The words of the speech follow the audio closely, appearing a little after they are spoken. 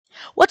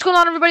What's going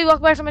on, everybody?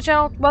 Welcome back to my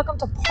channel. Welcome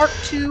to part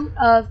 2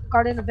 of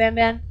Garten of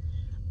BanBan.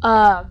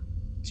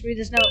 Let's read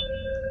this note.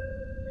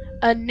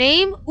 A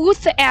name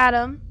Uth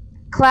Adam,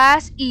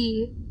 Class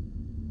E,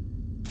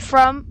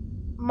 from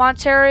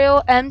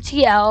Montario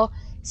MTL,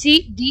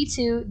 seat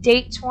D2,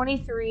 date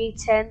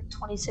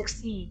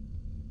 23/10/2016.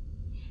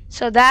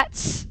 So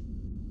that's...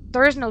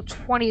 there is no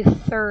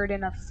 23rd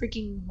in a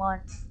freaking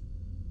month.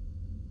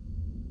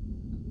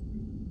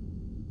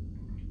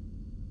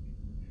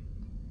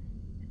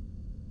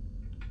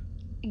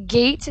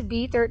 Gate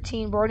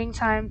B13, boarding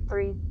time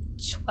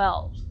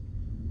 3:12.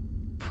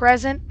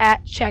 Present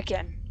at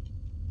check-in.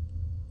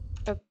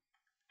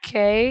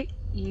 Okay,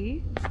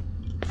 E.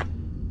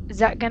 Is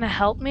that gonna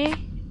help me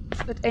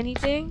with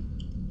anything?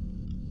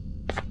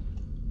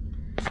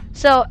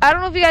 So, I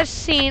don't know if you guys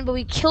seen, but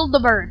we killed the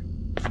bird.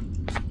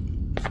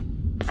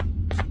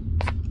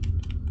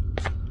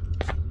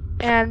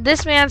 And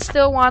this man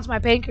still wants my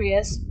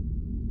pancreas.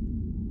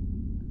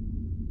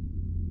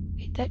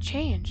 Wait, that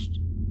changed.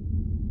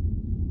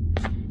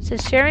 It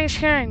says, sharing is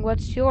sharing,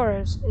 what's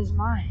yours is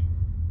mine.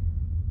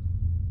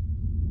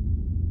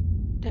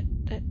 That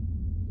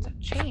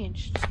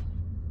changed.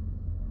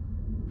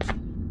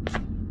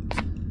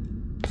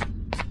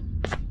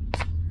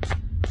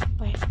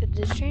 Wait, did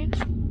this change?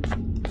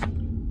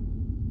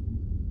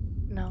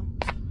 No.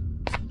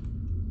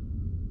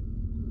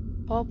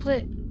 Ball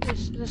plate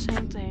is the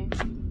same thing.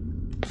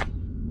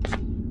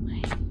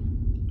 Wait.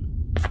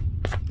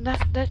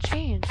 That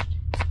changed.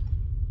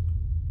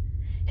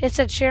 It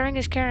said sharing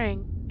is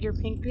caring. Your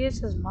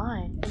pancreas is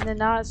mine. And then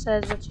now it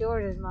says what's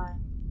yours is mine.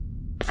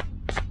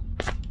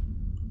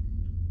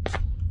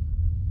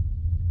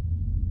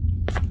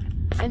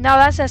 And now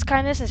that says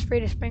kindness is free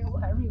to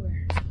sprinkle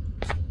everywhere.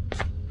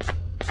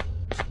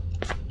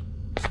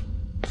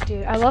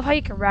 Dude, I love how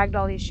you can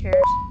ragdoll these chairs.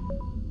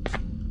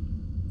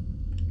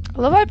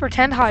 I love how I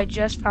pretend how I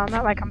just found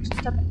that, like I'm some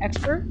type of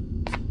expert.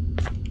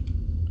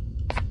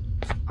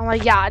 I'm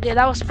like, yeah, dude,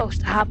 that was supposed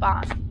to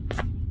happen.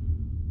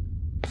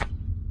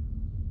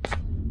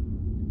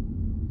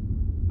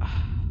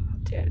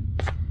 Dude.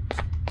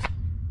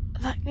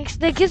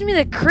 That gives me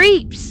the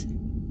creeps.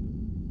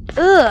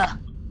 Ugh.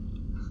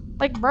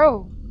 Like,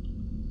 bro.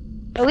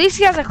 At least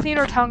he has a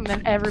cleaner tongue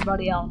than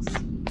everybody else.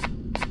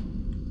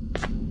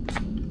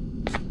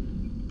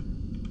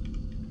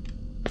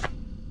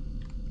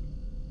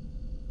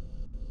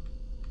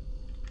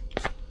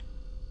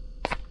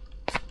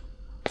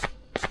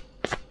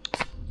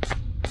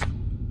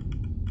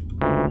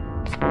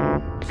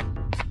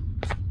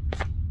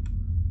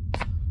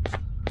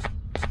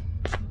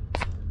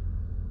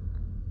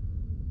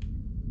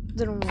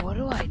 Then what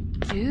do I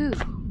do?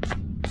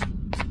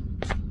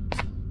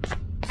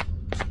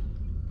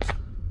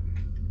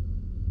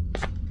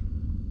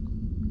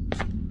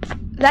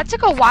 That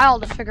took a while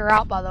to figure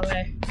out, by the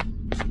way.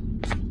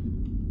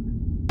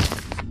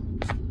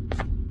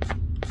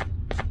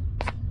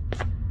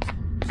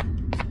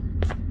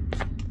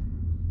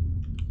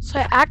 So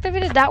I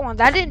activated that one.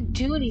 That didn't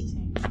do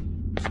anything.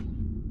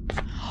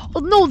 Oh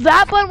no,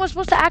 that button was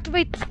supposed to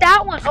activate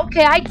that one.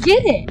 Okay, I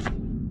get it.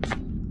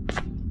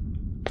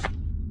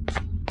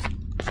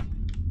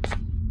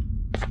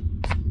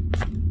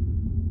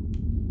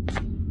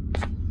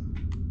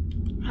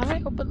 How do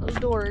I open those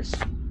doors?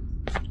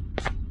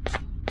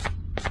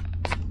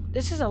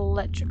 This is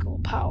electrical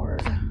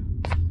powered.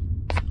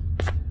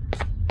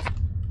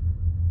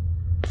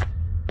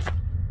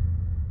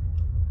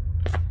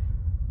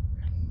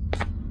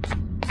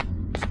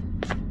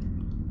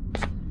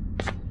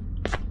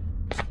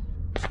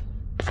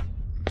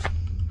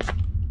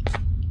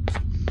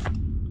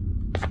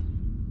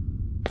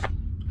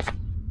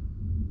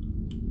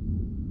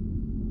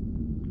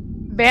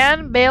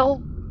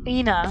 BanBan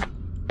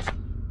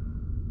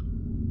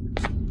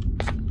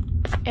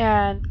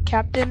and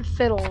Captain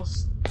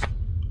Fiddles.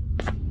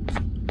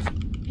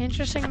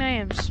 Interesting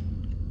names.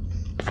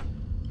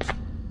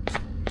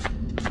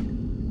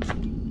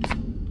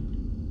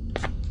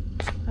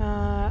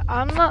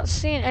 I'm not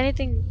seeing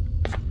anything.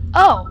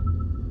 Oh,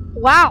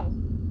 wow.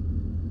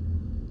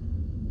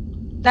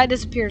 That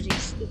disappears.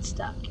 It's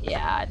stuck.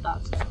 Yeah, I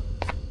thought so.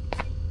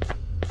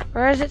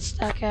 Where is it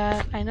stuck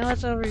at? I know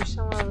it's over here,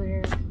 somewhere over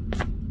here.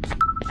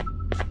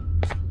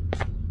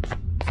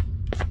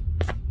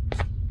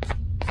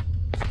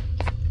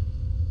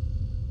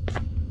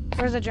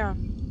 Where's the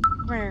drone?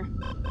 Come here.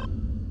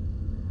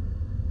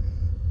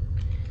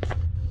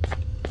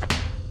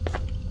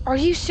 Are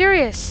you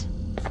serious?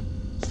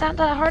 It's not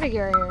that hard to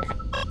get right here.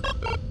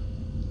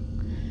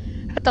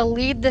 I have to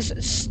lead this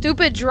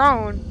stupid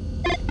drone.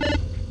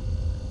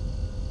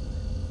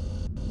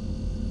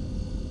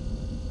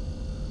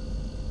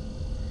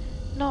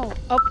 No,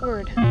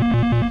 upward.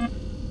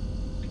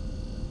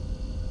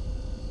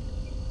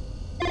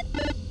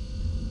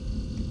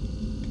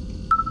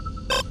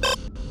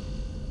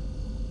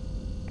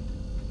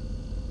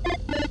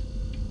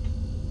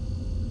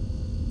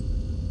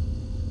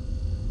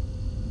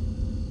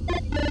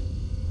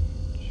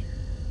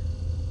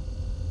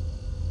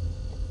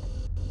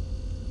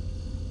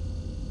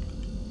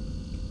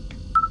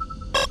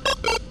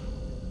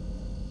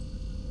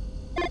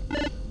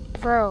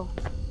 Bro,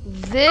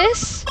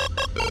 this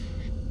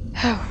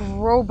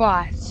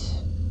robot.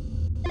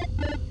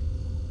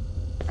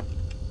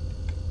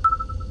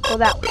 Go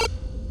that way.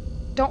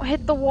 Don't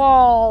hit the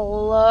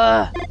wall.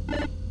 I'm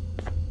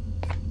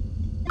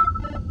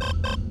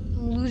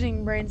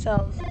losing brain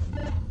cells.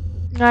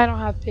 I don't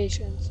have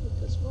patience with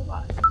this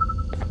robot.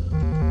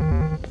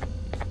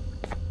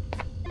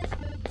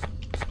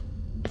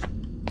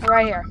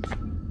 Right here.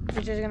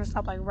 You're just gonna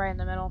stop like right in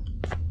the middle.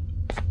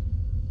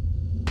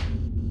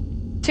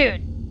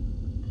 Dude.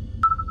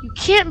 You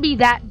can't be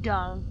that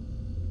dumb.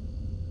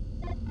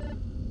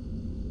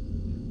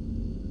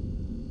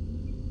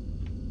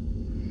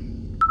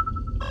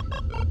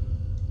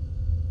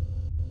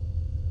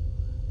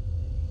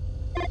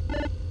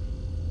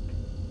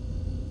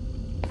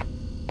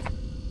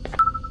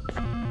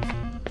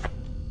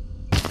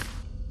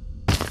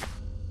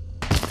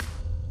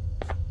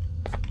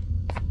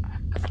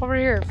 Over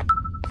here.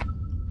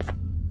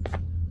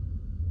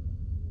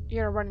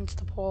 You're gonna run into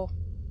the pole.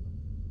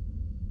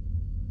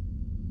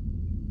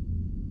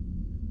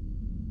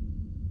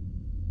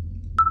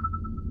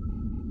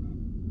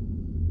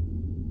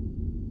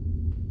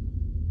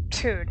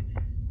 Dude.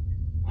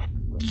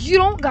 You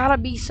don't gotta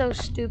be so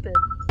stupid.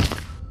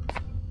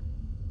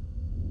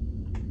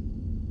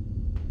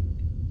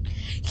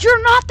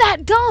 You're not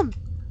that dumb!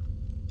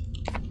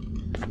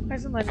 Why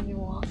isn't letting me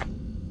walk?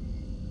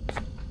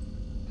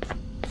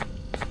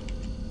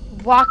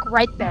 Walk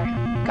right there.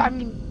 I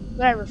mean,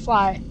 whatever,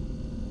 fly.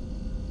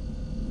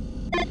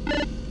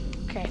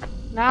 Okay,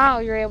 now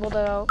you're able to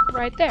go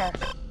right there.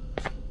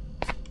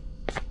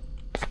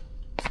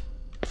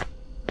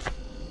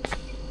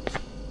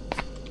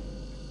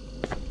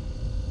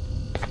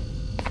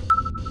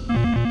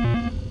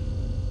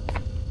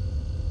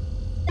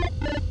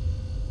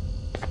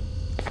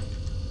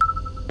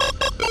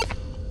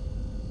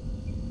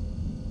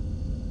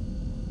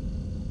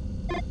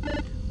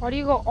 Why do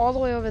you go all the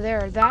way over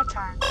there that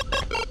time?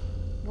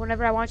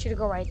 Whenever I want you to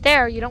go right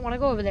there, you don't want to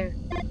go over there.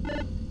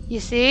 You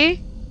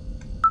see?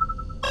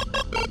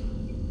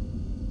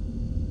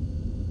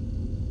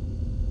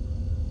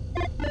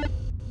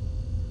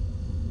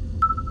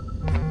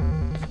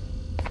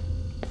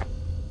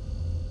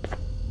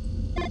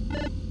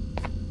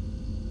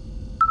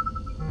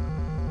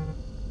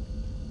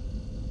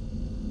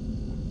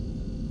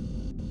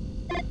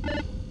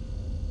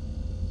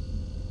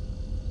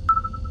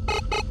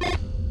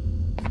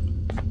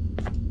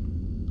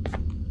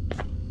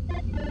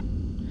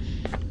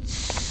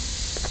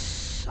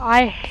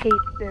 I hate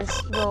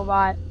this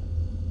robot.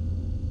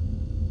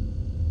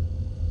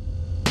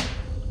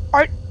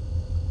 Art.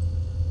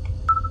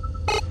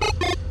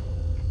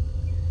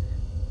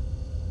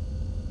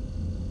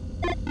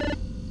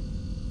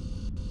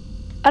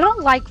 I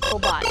don't like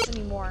robots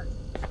anymore.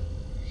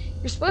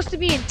 You're supposed to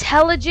be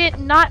intelligent,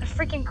 not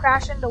freaking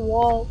crash into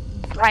wall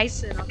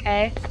Bryson,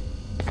 okay?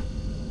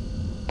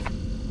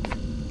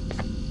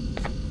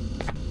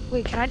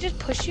 Wait, can I just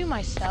push you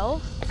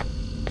myself?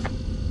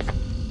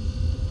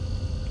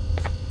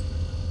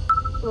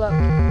 Look,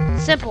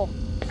 simple.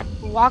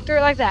 Walk through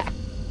it like that.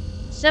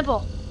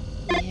 Simple.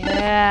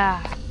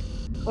 Yeah.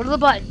 Go to the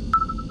button.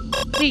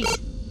 Please.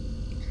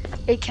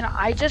 Hey, can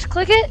I just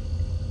click it?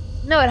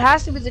 No, it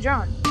has to be the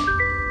drone.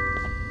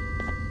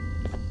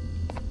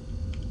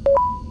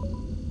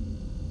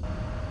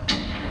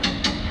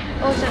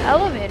 Oh, it's an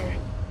elevator.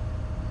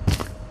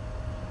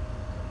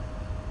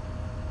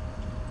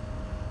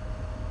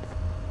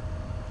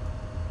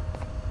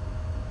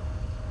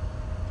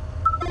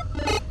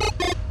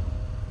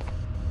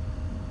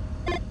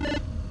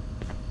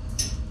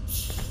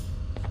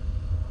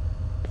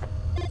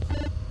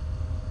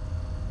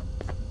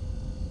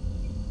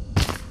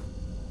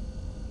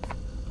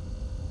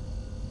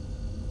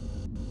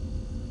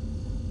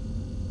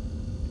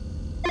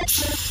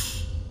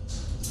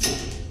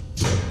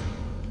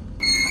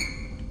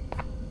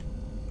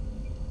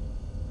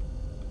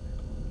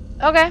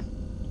 Okay.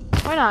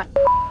 Why not?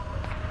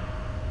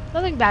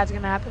 Nothing bad's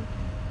gonna happen.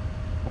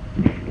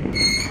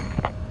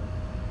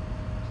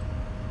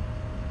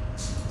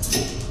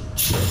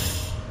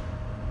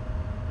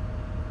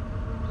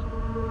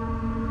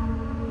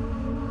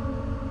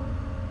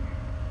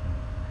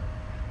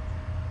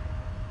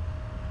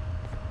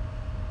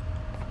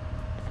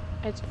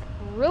 It's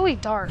really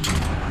dark.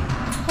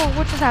 Oh,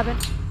 what just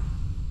happened?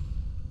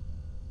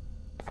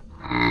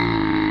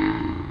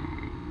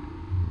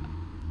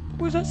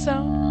 What was that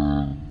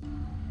sound?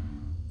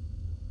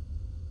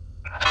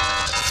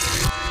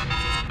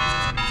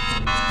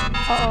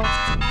 Uh-oh.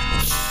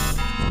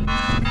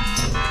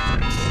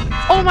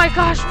 Oh my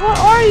gosh, what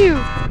are you?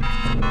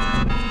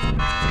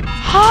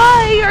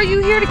 Hi, are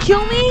you here to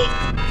kill me?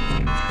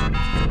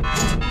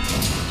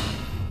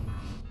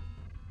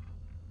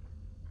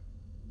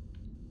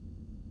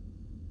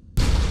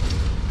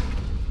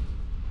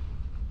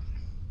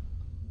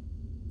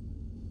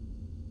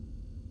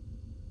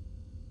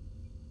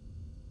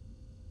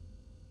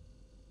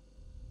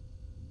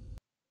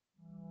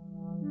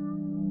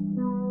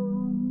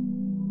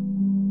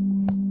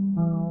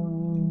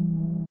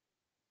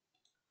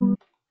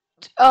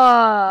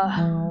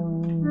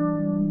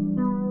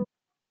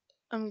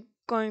 I'm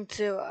going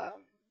to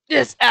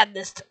just add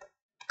this to the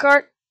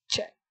cart.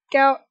 Check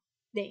out.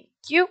 Thank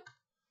you.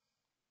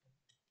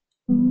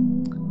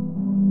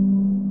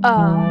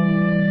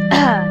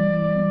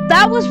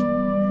 That was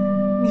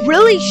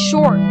really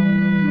short.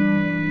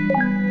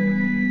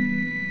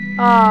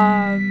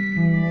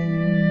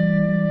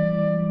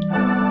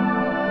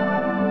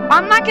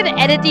 I'm not gonna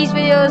edit these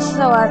videos,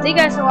 so thank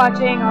you guys for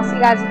watching. I'll see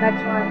you guys in the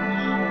next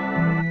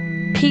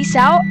one. Peace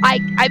out.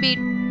 I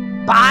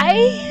mean,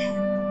 bye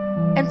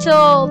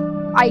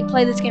until I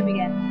play this game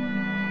again.